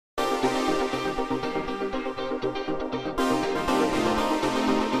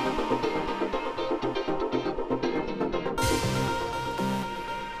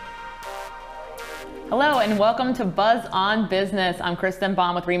Hello and welcome to Buzz on Business. I'm Kristen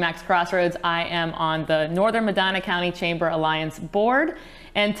Baum with RE/MAX Crossroads. I am on the Northern Medina County Chamber Alliance Board,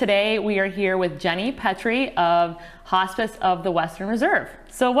 and today we are here with Jennie Pettry of Hospice of the Western Reserve.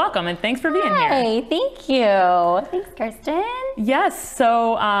 So welcome and thanks for being here. Hi, thank you. Thanks, Kristen. Yes,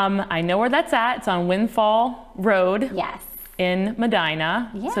 so I know where that's at. It's on Windfall Road. Yes. In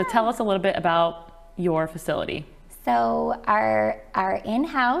Medina. Yeah. So tell us a little bit about your facility. So our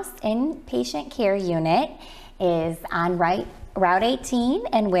in-house inpatient care unit is on Route 18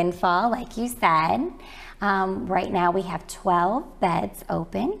 in Windfall, like you said. Right now we have 12 beds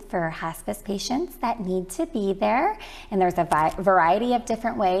open for hospice patients that need to be there. And there's a variety of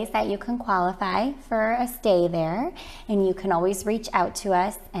different ways that you can qualify for a stay there. And you can always reach out to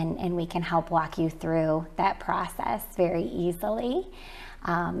us and we can help walk you through that process very easily.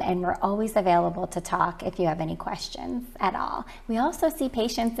 And we're always available to talk if you have any questions at all. We also see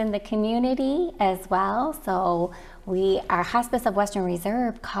patients in the community as well. So our Hospice of Western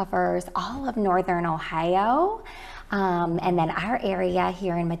Reserve covers all of Northern Ohio. And then our area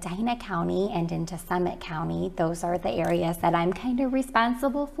here in Medina County and into Summit County, those are the areas that I'm kind of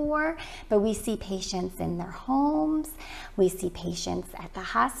responsible for. But we see patients in their homes, we see patients at the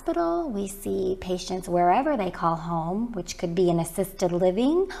hospital, we see patients wherever they call home, which could be an assisted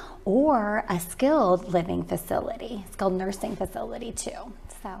living or a skilled living facility, skilled nursing facility too.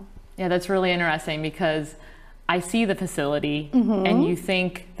 So yeah, that's really interesting because I see the facility and you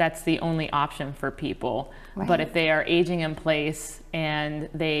think that's the only option for people. Right. But if they are aging in place and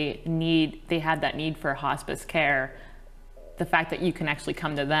they have that need for hospice care, the fact that you can actually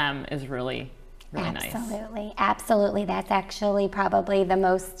come to them is really nice. Absolutely, absolutely. That's actually probably the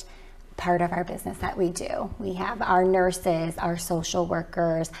most part of our business that we do. We have our nurses, our social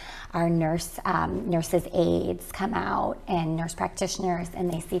workers, our nurses aides come out and nurse practitioners,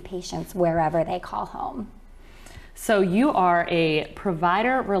 and they see patients wherever they call home. So you are a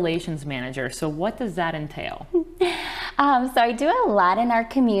provider relations manager. So what does that entail? So I do a lot in our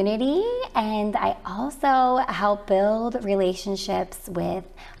community, and I also help build relationships with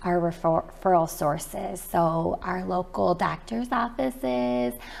our referral sources. So our local doctor's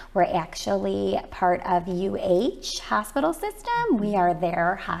offices, we're actually part of UH hospital system. We are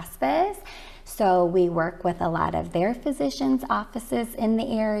their hospice. So we work with a lot of their physicians' offices in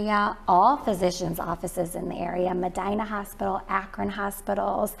the area, all physicians' offices in the area, Medina Hospital, Akron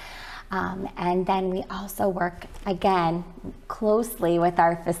hospitals. And then we also work, again, closely with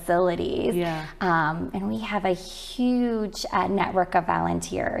our facilities. Yeah. And we have a huge network of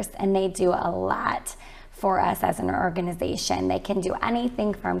volunteers, and they do a lot for us as an organization. They can do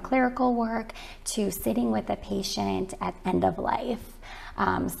anything from clerical work to sitting with a patient at end of life.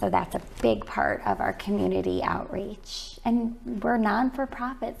 So that's a big part of our community outreach. And we're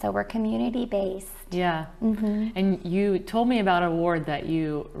non-for-profit, so we're community-based. Yeah. And you told me about an award that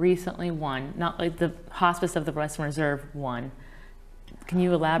you recently won, not like the Hospice of the Western Reserve won. Can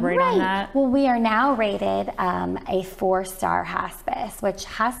you elaborate on that? Well, we are now rated a 4-star hospice, which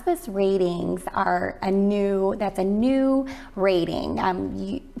hospice ratings are that's a new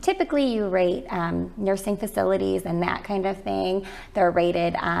rating. Typically you rate nursing facilities and that kind of thing. They're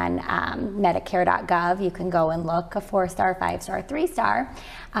rated on Medicare.gov. You can go and look, a 4-star, 5-star, 3-star.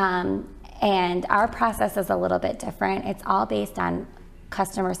 And our process is a little bit different. It's all based on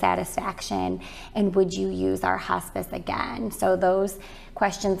customer satisfaction and would you use our hospice again? So those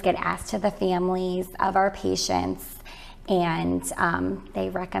questions get asked to the families of our patients, and they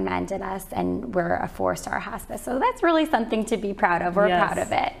recommended us, and we're a 4-star hospice. So that's really something to be proud of. We're proud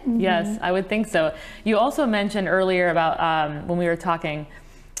of it. Yes, I would think so. You also mentioned earlier about when we were talking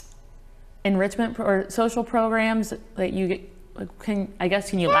enrichment or social programs that you get. Can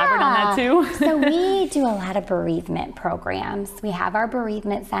you elaborate on that too? So we do a lot of bereavement programs. We have our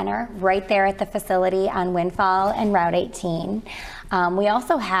bereavement center right there at the facility on Windfall and Route 18. We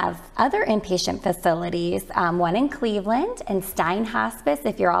also have other inpatient facilities, one in Cleveland and Stein Hospice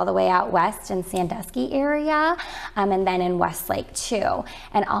if you're all the way out west in Sandusky area, and then in Westlake too.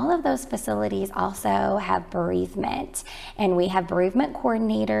 And all of those facilities also have bereavement. And we have bereavement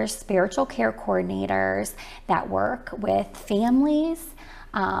coordinators, spiritual care coordinators that work with families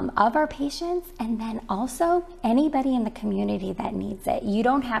of our patients, and then also anybody in the community that needs it. You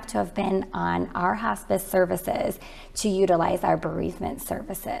don't have to have been on our hospice services to utilize our bereavement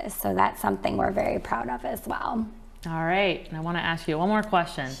services. So that's something we're very proud of as well. All right, and I want to ask you one more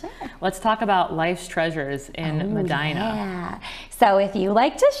question. Sure. Let's talk about life's treasures in Medina. Yeah. So if you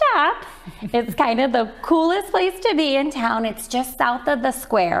like to shop, it's kind of the coolest place to be in town. It's just south of the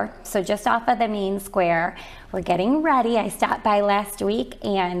square, so just off of the main square. We're getting ready. I stopped by last week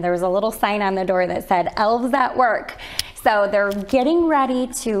and there was a little sign on the door that said elves at work. So they're getting ready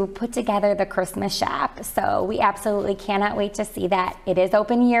to put together the Christmas shop. So we absolutely cannot wait to see that. It is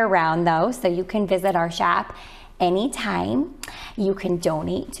open year round though, so you can visit our shop anytime. You can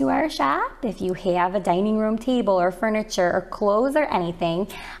donate to our shop if you have a dining room table or furniture or clothes or anything.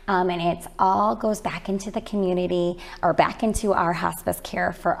 And it all goes back into the community or back into our hospice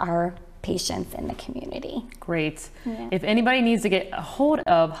care for our patients in the community. Great. Yeah. If anybody needs to get a hold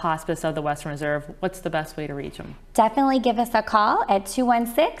of Hospice of the Western Reserve, what's the best way to reach them? Definitely give us a call at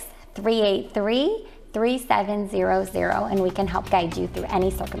 216-383-3700 and we can help guide you through any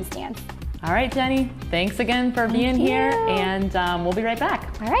circumstance. All right, Jenny, thanks again for being here, and we'll be right back.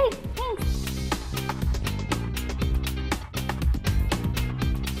 All right, thanks.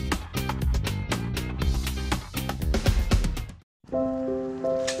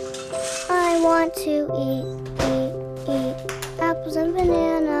 I want to eat apples and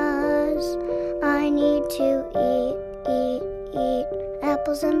bananas. I need to eat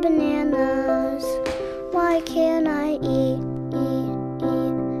apples and bananas. Why can't I eat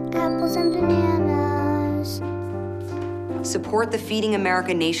apples and bananas? Support the Feeding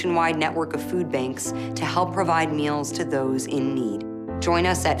America nationwide network of food banks to help provide meals to those in need. Join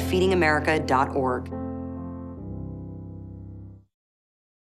us at feedingamerica.org.